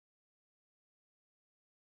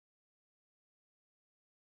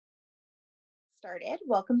Started.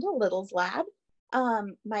 Welcome to Little's Lab.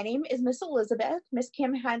 My name is Miss Elizabeth. Miss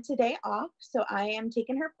Kim had today off, so I am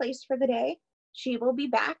taking her place for the day. She will be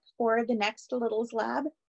back for the next Little's Lab.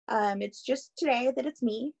 It's just today that it's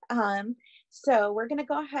me. So we're going to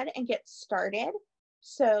go ahead and get started.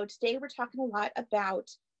 So today we're talking a lot about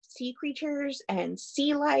sea creatures and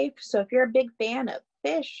sea life. So if you're a big fan of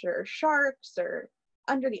fish or sharks or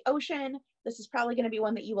under the ocean, this is probably going to be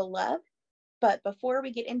one that you will love. But before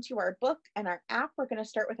we get into our book and our app, we're going to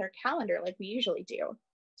start with our calendar like we usually do.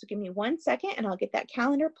 So give me 1 second and I'll get that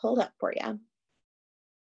calendar pulled up for you.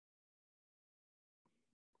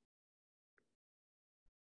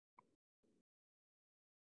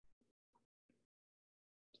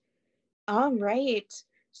 All right.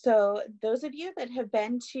 So those of you that have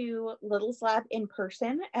been to Little's Lab in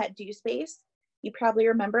person at DoSpace, you probably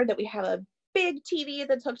remember that we have a big TV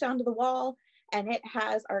that's hooked onto the wall and it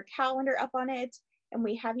has our calendar up on it. And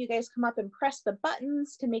we have you guys come up and press the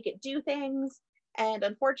buttons to make it do things. And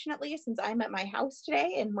unfortunately, since I'm at my house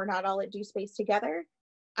today and we're not all at DoSpace together,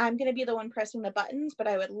 I'm going to be the one pressing the buttons, but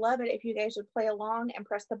I would love it if you guys would play along and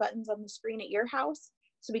press the buttons on the screen at your house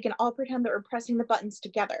so we can all pretend that we're pressing the buttons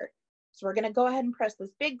together. So we're going to go ahead and press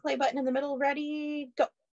this big play button in the middle. Ready, go.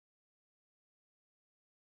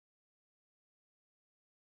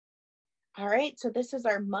 All right, so this is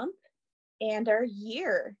our month and our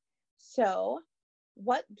year. So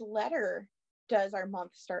what letter does our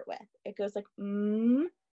month start with? It goes like m,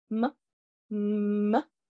 m, m.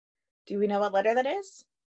 Do we know what letter that is?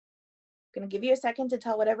 I'm going to give you a second to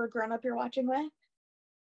tell whatever grown-up you're watching with.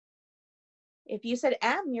 If you said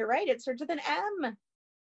M, you're right. It starts with an M.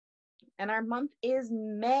 And our month is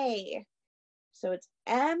May. So it's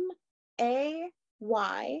M-A-Y,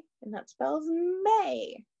 and that spells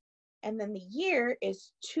May. And then the year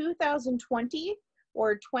is 2020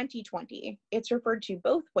 or 2020. It's referred to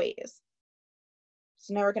both ways.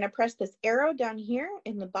 So now we're going to press this arrow down here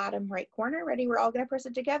in the bottom right corner. Ready? We're all going to press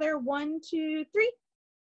it together. 1, 2, 3.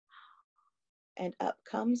 And up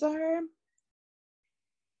comes our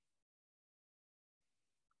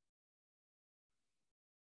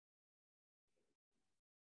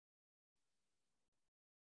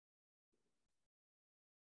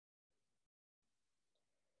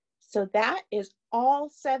So that is all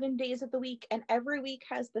 7 days of the week, and every week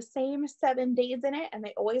has the same 7 days in it, and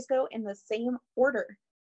they always go in the same order.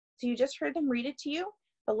 So you just heard them read it to you,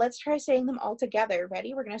 but let's try saying them all together.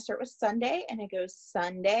 Ready? We're going to start with Sunday, and it goes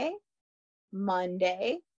Sunday,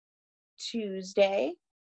 Monday, Tuesday,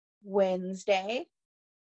 Wednesday,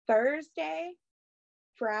 Thursday,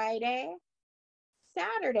 Friday,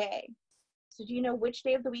 Saturday. So do you know which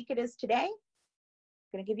day of the week it is today?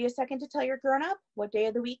 I'm going to give you a second to tell your grown-up what day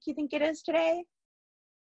of the week you think it is today.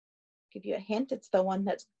 Give you a hint. It's the one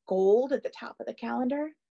that's gold at the top of the calendar.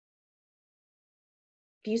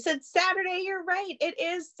 If you said Saturday, you're right. It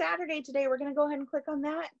is Saturday today. We're going to go ahead and click on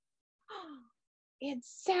that.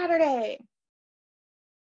 It's Saturday.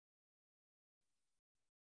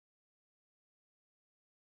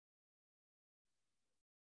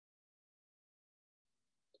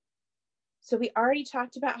 So we already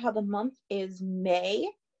talked about how the month is May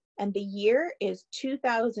and the year is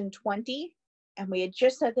 2020. And we had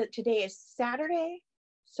just said that today is Saturday.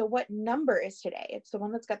 So what number is today? It's the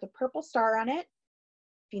one that's got the purple star on it.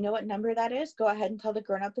 If you know what number that is, go ahead and tell the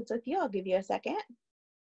grown-up that's with you. I'll give you a second.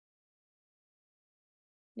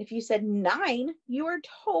 If you said 9, you are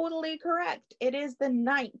totally correct. It is the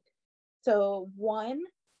 9th. So 1,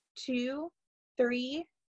 2, 3,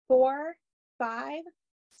 4, 5,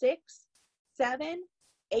 6, 7,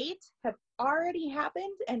 8 have already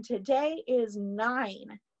happened, and today is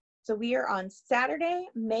 9. So we are on Saturday,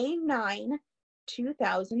 May 9,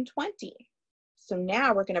 2020. So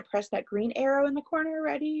now we're going to press that green arrow in the corner.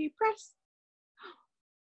 Ready? Press.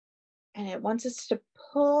 And it wants us to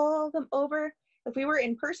pull them over. If we were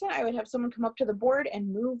in person, I would have someone come up to the board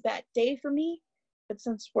and move that day for me. But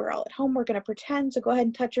since we're all at home, we're going to pretend. So go ahead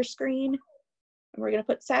and touch your screen. And we're going to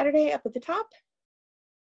put Saturday up at the top.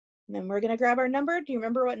 And then we're going to grab our number. Do you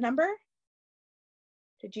remember what number?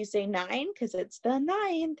 Did you say 9? Because it's the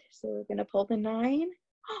 9th. So we're going to pull the 9.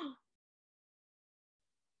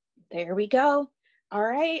 There we go. All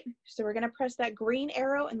right. So we're going to press that green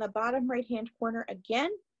arrow in the bottom right-hand corner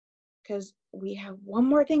again, because we have one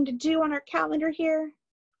more thing to do on our calendar here.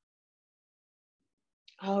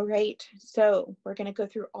 All right. So we're going to go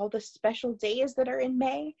through all the special days that are in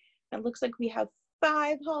May. It looks like we have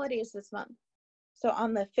 5 holidays this month. So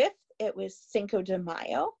on the 5th, it was Cinco de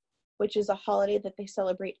Mayo, which is a holiday that they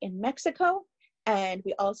celebrate in Mexico. And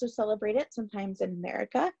we also celebrate it sometimes in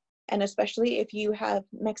America. And especially if you have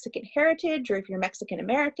Mexican heritage or if you're Mexican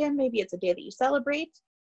American, maybe it's a day that you celebrate.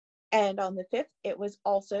 And on the 5th, it was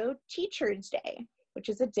also Teachers' Day, which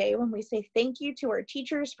is a day when we say thank you to our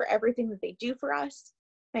teachers for everything that they do for us.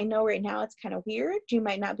 I know right now it's kind of weird. You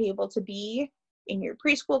might not be able to be in your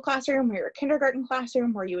preschool classroom or your kindergarten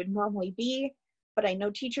classroom where you would normally be, but I know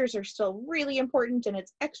teachers are still really important, and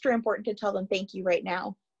it's extra important to tell them thank you right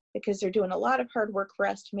now because they're doing a lot of hard work for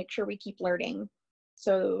us to make sure we keep learning.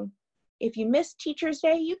 So if you missed Teachers'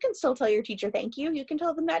 Day, you can still tell your teacher thank you. You can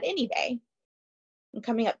tell them that any day. And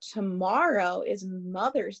coming up tomorrow is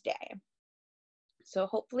Mother's Day. So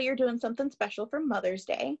hopefully you're doing something special for Mother's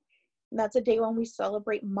Day. And that's a day when we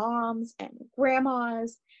celebrate moms and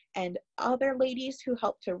grandmas and other ladies who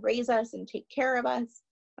helped to raise us and take care of us.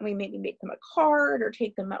 And we maybe make them a card or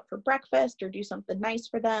take them out for breakfast or do something nice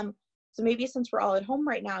for them. So maybe since we're all at home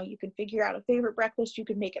right now, you could figure out a favorite breakfast you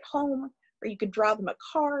could make at home, or you could draw them a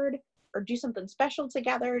card or do something special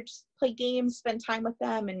together. Just play games, spend time with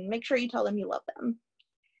them, and make sure you tell them you love them.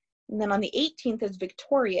 And then on the 18th is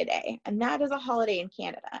Victoria Day, and that is a holiday in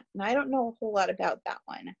Canada. And I don't know a whole lot about that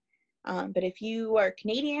one. But if you are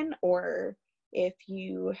Canadian or if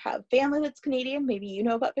you have family that's Canadian, maybe you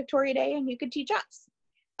know about Victoria Day and you could teach us.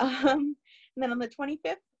 And then on the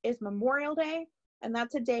 25th is Memorial Day, and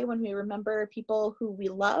that's a day when we remember people who we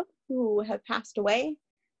love, who have passed away,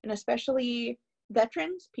 and especially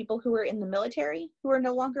veterans, people who are in the military who are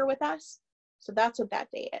no longer with us. So that's what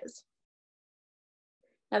that day is.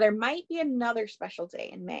 Now there might be another special day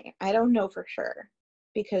in May. I don't know for sure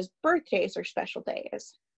because birthdays are special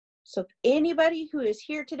days. So if anybody who is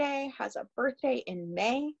here today has a birthday in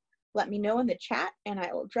May, let me know in the chat and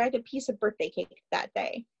I will drag a piece of birthday cake that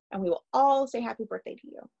day and we will all say happy birthday to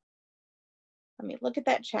you. Let me look at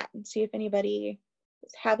that chat and see if anybody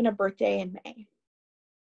is having a birthday in May.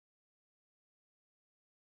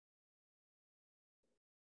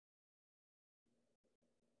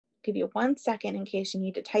 Give you 1 second in case you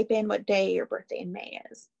need to type in what day your birthday in May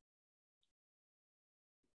is.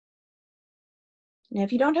 And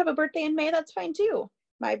if you don't have a birthday in May, that's fine too.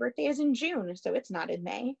 My birthday is in June, so it's not in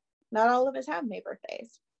May. Not all of us have May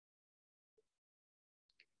birthdays.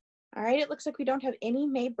 All right, it looks like we don't have any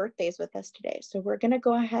May birthdays with us today. So we're gonna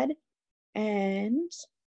go ahead and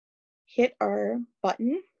hit our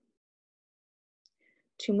button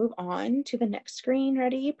to move on to the next screen.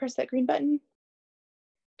 Ready? Press that green button.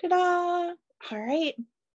 Ta-da! All right,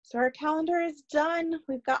 so our calendar is done.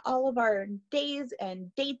 We've got all of our days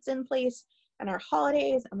and dates in place and our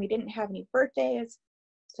holidays, and we didn't have any birthdays.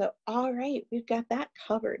 So, all right, we've got that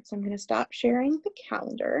covered. So I'm gonna stop sharing the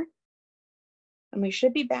calendar. And we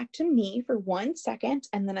should be back to me for 1 second,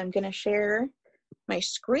 and then I'm gonna share my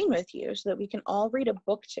screen with you so that we can all read a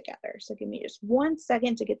book together. So give me just 1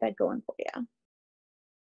 second to get that going for you.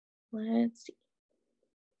 Let's see.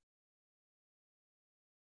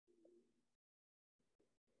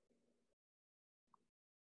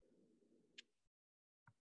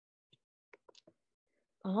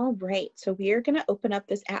 All right, so we are gonna open up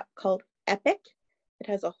this app called Epic. It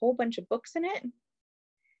has a whole bunch of books in it.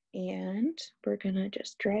 And we're gonna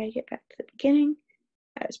just drag it back to the beginning.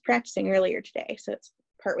 I was practicing earlier today, so it's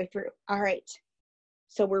partway through. All right,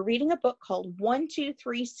 so we're reading a book called 1, 2,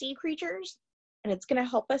 3 Sea Creatures, and it's gonna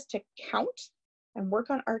help us to count and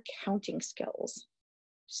work on our counting skills.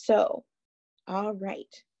 So, all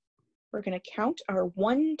right, we're gonna count our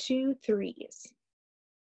 1, 2, 3s.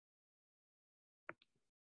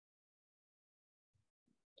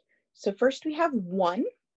 So first we have 1.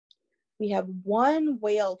 We have 1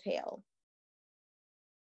 whale tail.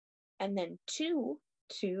 And then 2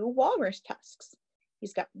 walrus tusks.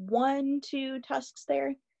 He's got 1, 2 tusks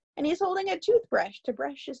there. And he's holding a toothbrush to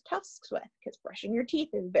brush his tusks with, because brushing your teeth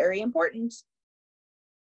is very important.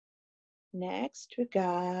 Next, we've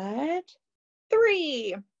got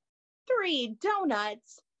 3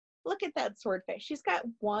 donuts. Look at that swordfish. He's got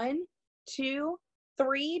 1, 2,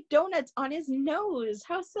 3 donuts on his nose.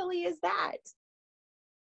 How silly is that?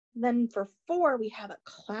 Then for 4, we have a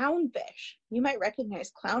clownfish. You might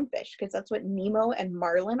recognize clownfish because that's what Nemo and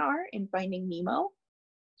Marlin are in Finding Nemo.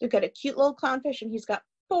 So we've got a cute little clownfish and he's got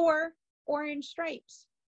 4 orange stripes.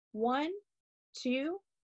 1, 2,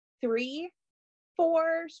 3,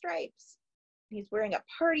 4 stripes. He's wearing a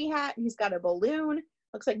party hat and he's got a balloon.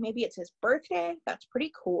 Looks like maybe it's his birthday. That's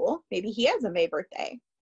pretty cool. Maybe he has a May birthday.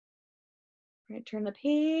 All right, turn the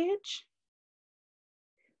page.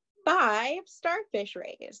 5 starfish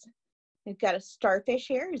rays. We've got a starfish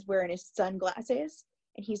here. He's wearing his sunglasses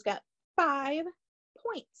and he's got 5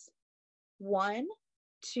 points. 1,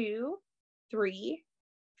 2, 3,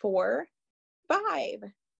 4, 5.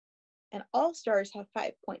 And all stars have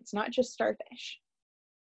 5 points, not just starfish.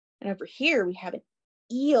 And over here we have an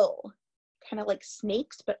eel, kind of like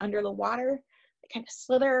snakes, but under the water. They kind of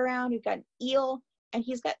slither around. We've got an eel, and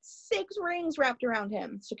he's got 6 rings wrapped around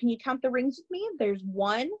him. So can you count the rings with me? There's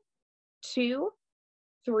 1, 2,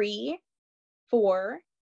 3, 4,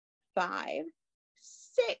 5,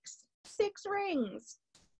 6. 6 rings.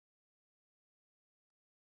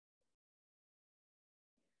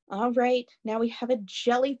 All right, now we have a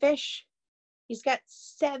jellyfish. He's got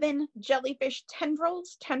 7 jellyfish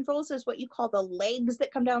tendrils. Tendrils is what you call the legs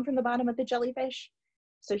that come down from the bottom of the jellyfish.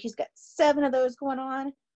 So he's got 7 of those going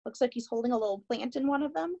on. Looks like he's holding a little plant in one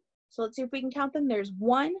of them. So let's see if we can count them. There's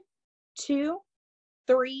 1, 2,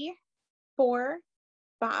 3, 4,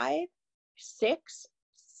 5, 6,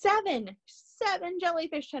 7. 7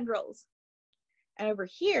 jellyfish tendrils. And over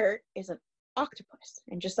here is an octopus.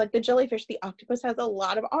 And just like the jellyfish, the octopus has a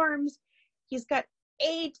lot of arms. He's got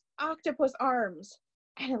 8 octopus arms.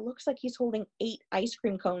 And it looks like he's holding 8 ice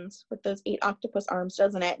cream cones with those 8 octopus arms,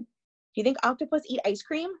 doesn't it? Do you think octopus eat ice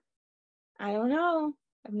cream? I don't know.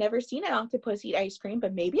 I've never seen an octopus eat ice cream,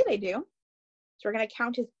 but maybe they do. So we're going to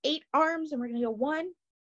count his 8 arms, and we're going to go 1,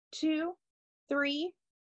 2, 3,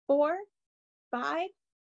 4, 5,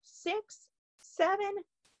 6, 7,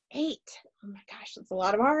 8. Oh my gosh, that's a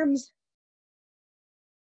lot of arms.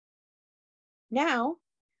 Now,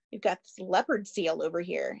 we've got this leopard seal over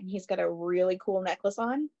here, and he's got a really cool necklace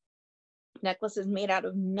on. Necklace is made out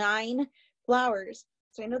of 9 flowers.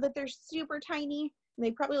 So I know that they're super tiny, and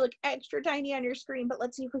they probably look extra tiny on your screen, but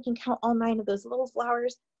let's see if we can count all 9 of those little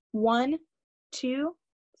flowers. 1, 2,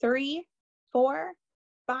 3, 4,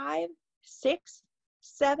 5, 6,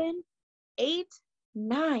 7, 8,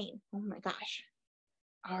 9. Oh my gosh.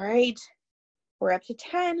 All right, we're up to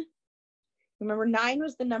 10. Remember, 9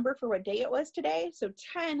 was the number for what day it was today. So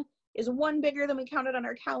 10 is 1 bigger than we counted on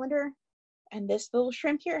our calendar. And this little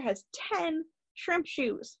shrimp here has 10 shrimp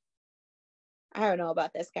shoes. I don't know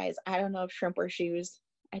about this, guys. I don't know if shrimp wear shoes.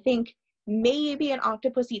 I think maybe an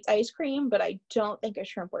octopus eats ice cream, but I don't think a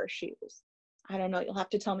shrimp wears shoes. I don't know. You'll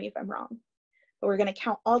have to tell me if I'm wrong. But we're going to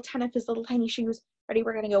count all 10 of his little tiny shoes. Ready?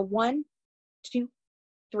 We're going to go 1, 2,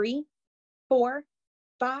 3, 4,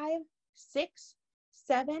 5, 6,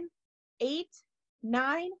 7, 8,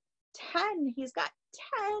 9, 10. He's got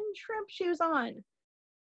 10 shrimp shoes on.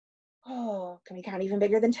 Oh, can we count even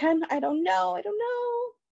bigger than 10? I don't know.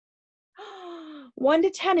 1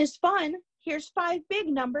 to 10 is fun. Here's 5 big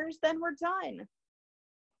numbers, then we're done.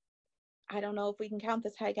 I don't know if we can count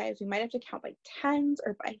this high, guys. We might have to count by 10s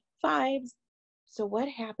or by 5s. So what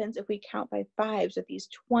happens if we count by 5s with these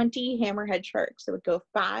 20 hammerhead sharks? So it would go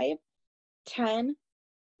 5, 10,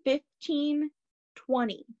 15,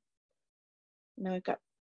 20. Now we've got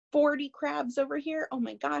 40 crabs over here. Oh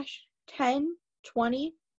my gosh. 10,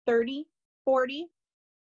 20, 30, 40.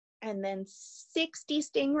 And then 60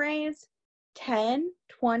 stingrays. 10,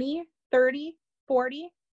 20, 30, 40,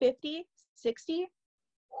 50, 60.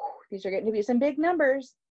 These are getting to be some big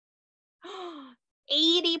numbers.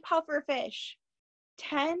 80 pufferfish.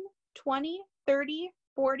 10, 20, 30,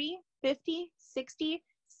 40, 50, 60,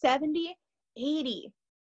 70, 80.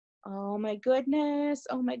 Oh my goodness.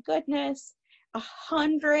 Oh my goodness.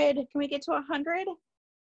 100. Can we get to 100?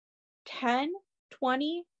 10,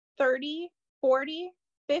 20, 30, 40,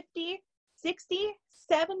 50, 60,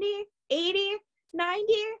 70, 80,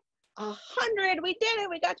 90, 100. We did it.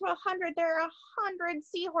 We got to 100. There are 100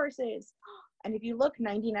 seahorses. And if you look,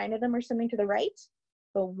 99 of them are swimming to the right,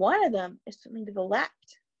 but 1 of them is swimming to the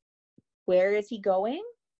left. Where is he going?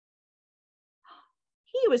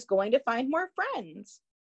 He was going to find more friends.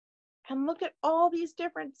 And look at all these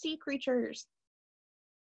different sea creatures.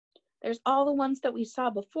 There's all the ones that we saw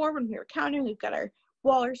before when we were counting. We've got our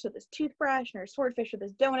walrus with his toothbrush, and our swordfish with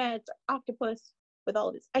his donuts, our octopus with all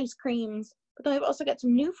of his ice creams. But then we've also got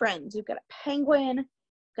some new friends. We've got a penguin,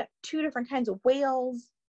 we've got 2 different kinds of whales,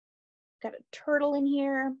 got a turtle in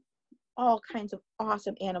here, all kinds of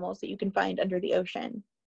awesome animals that you can find under the ocean.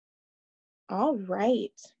 All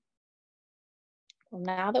right. Well,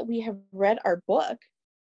 now that we have read our book,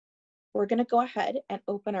 we're going to go ahead and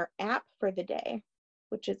open our app for the day,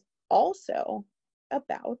 which is also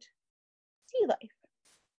about sea life.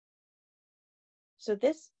 So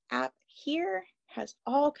this app here has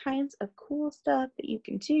all kinds of cool stuff that you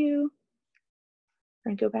can do.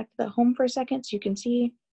 I'm going to go back to the home for a second so you can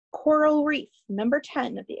see Coral Reef, number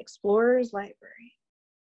 10 of the Explorer's Library.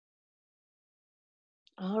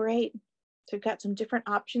 All right, so we've got some different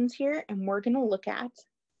options here, and we're going to look at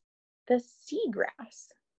the seagrass.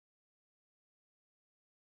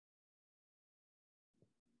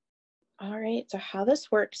 All right, so how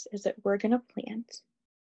this works is that we're going to plant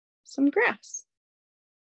some grass.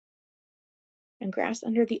 And grass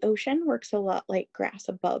under the ocean works a lot like grass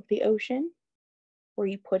above the ocean, where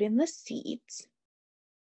you put in the seeds.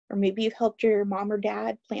 Or maybe you've helped your mom or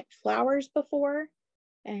dad plant flowers before,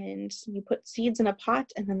 and you put seeds in a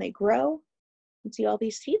pot and then they grow. And see all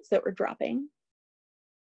these seeds that we're dropping,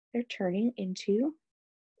 they're turning into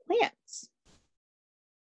plants.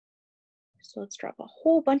 So let's drop a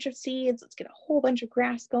whole bunch of seeds. Let's get a whole bunch of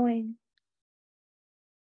grass going.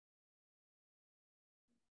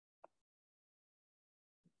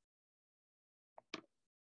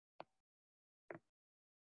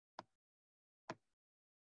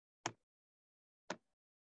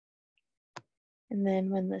 And then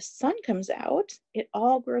when the sun comes out, it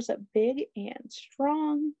all grows up big and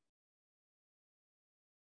strong,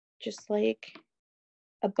 just like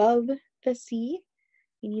above the sea.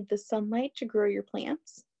 You need the sunlight to grow your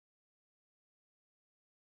plants.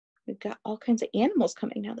 We've got all kinds of animals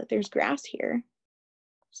coming now that there's grass here.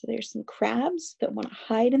 So there's some crabs that want to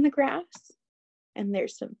hide in the grass, and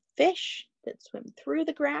there's some fish that swim through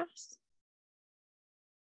the grass.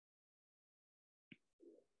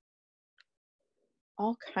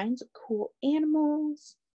 All kinds of cool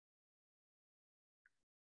animals.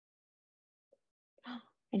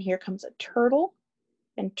 And here comes a turtle.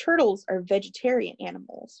 And turtles are vegetarian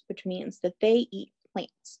animals, which means that they eat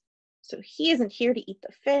plants. So he isn't here to eat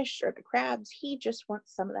the fish or the crabs. He just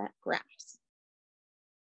wants some of that grass.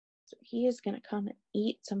 So he is going to come and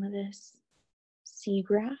eat some of this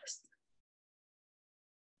seagrass.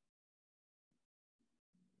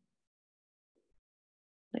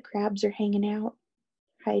 The crabs are hanging out,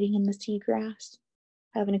 hiding in the seagrass,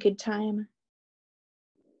 having a good time.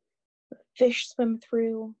 The fish swim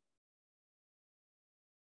through.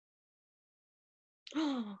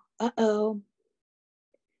 Uh-oh.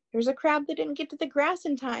 There's a crab that didn't get to the grass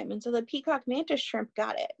in time, and so the peacock mantis shrimp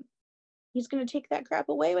got it. He's going to take that crab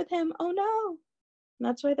away with him. Oh no. And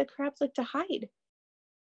that's why the crabs like to hide.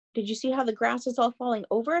 Did you see how the grass is all falling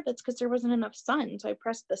over? That's because there wasn't enough sun. So I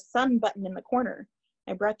pressed the sun button in the corner.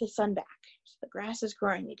 I brought the sun back. So the grass is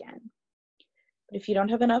growing again. But if you don't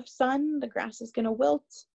have enough sun, the grass is going to wilt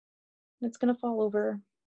and it's going to fall over.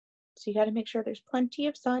 So you got to make sure there's plenty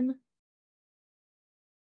of sun.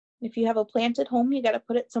 If you have a plant at home, you got to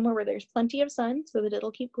put it somewhere where there's plenty of sun so that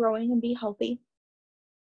it'll keep growing and be healthy.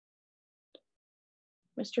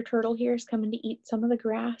 Mr. Turtle here is coming to eat some of the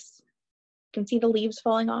grass. You can see the leaves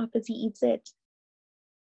falling off as he eats it.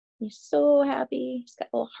 He's so happy. He's got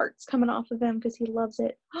little hearts coming off of him because he loves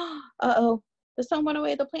it. Uh-oh, the sun went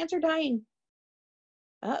away. The plants are dying.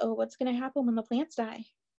 Uh-oh, what's going to happen when the plants die?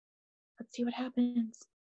 Let's see what happens.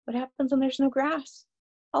 What happens when there's no grass?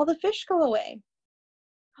 All the fish go away.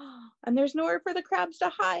 And there's nowhere for the crabs to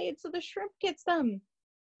hide, so the shrimp gets them.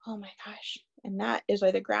 Oh my gosh. And that is why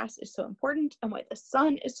the grass is so important and why the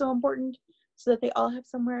sun is so important, so that they all have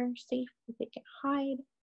somewhere safe that they can hide.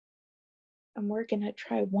 And we're going to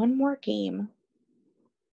try one more game.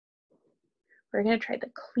 We're going to try the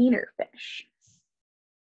cleaner fish.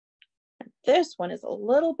 And this one is a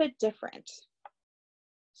little bit different.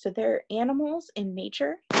 So there are animals in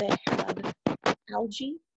nature that have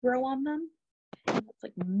algae grow on them. And it's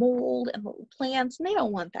like mold and little plants, and they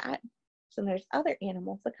don't want that. So there's other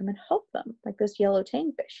animals that come and help them, like this yellow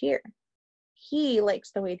tangfish here. He likes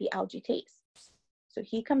the way the algae tastes. So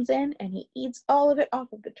he comes in and he eats all of it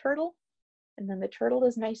off of the turtle, and then the turtle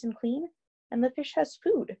is nice and clean, and the fish has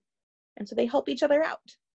food. And so they help each other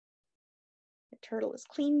out. The turtle is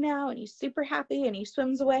clean now, and he's super happy, and he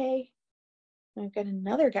swims away. And I've got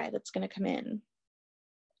another guy that's going to come in.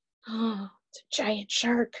 Oh, it's a giant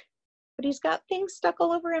shark. But he's got things stuck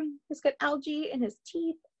all over him. He's got algae in his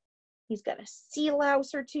teeth. He's got a sea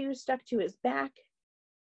louse or two stuck to his back.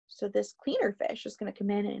 So this cleaner fish is going to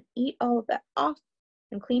come in and eat all of that off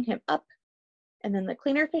and clean him up. And then the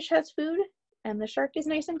cleaner fish has food, and the shark is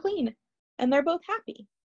nice and clean. And they're both happy.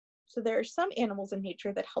 So there are some animals in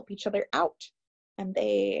nature that help each other out, and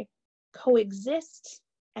they coexist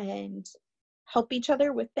and help each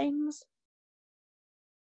other with things.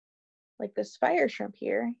 Like this fire shrimp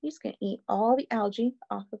here, he's going to eat all the algae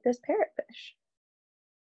off of this parrotfish.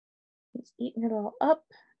 He's eating it all up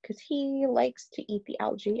because he likes to eat the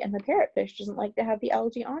algae, and the parrotfish doesn't like to have the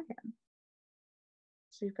algae on him.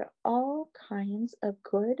 So you've got all kinds of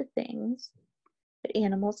good things that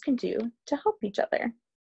animals can do to help each other.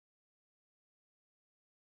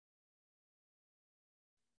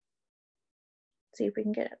 See if we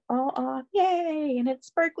can get it all off. Yay! And it's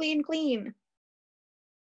sparkly and clean.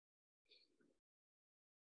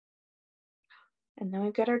 And then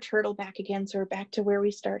we've got our turtle back again, so we're back to where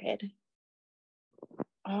we started.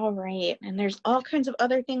 All right, and there's all kinds of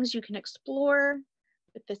other things you can explore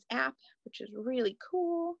with this app, which is really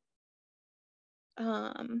cool.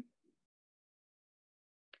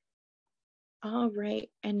 All right,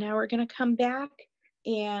 and now we're gonna come back,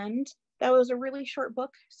 and that was a really short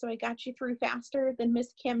book, so I got you through faster than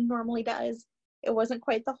Miss Kim normally does. It wasn't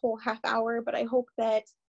quite the whole half hour, but I hope that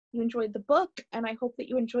you enjoyed the book, and I hope that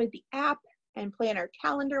you enjoyed the app and planner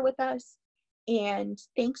calendar with us. And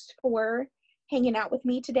thanks for hanging out with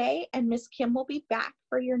me today, and Miss Kim will be back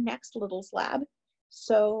for your next Littles Lab.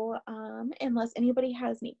 So unless anybody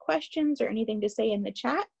has any questions or anything to say in the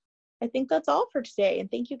chat, I think that's all for today. And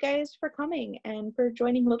thank you guys for coming and for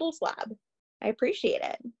joining Littles Lab. I appreciate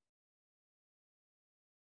it.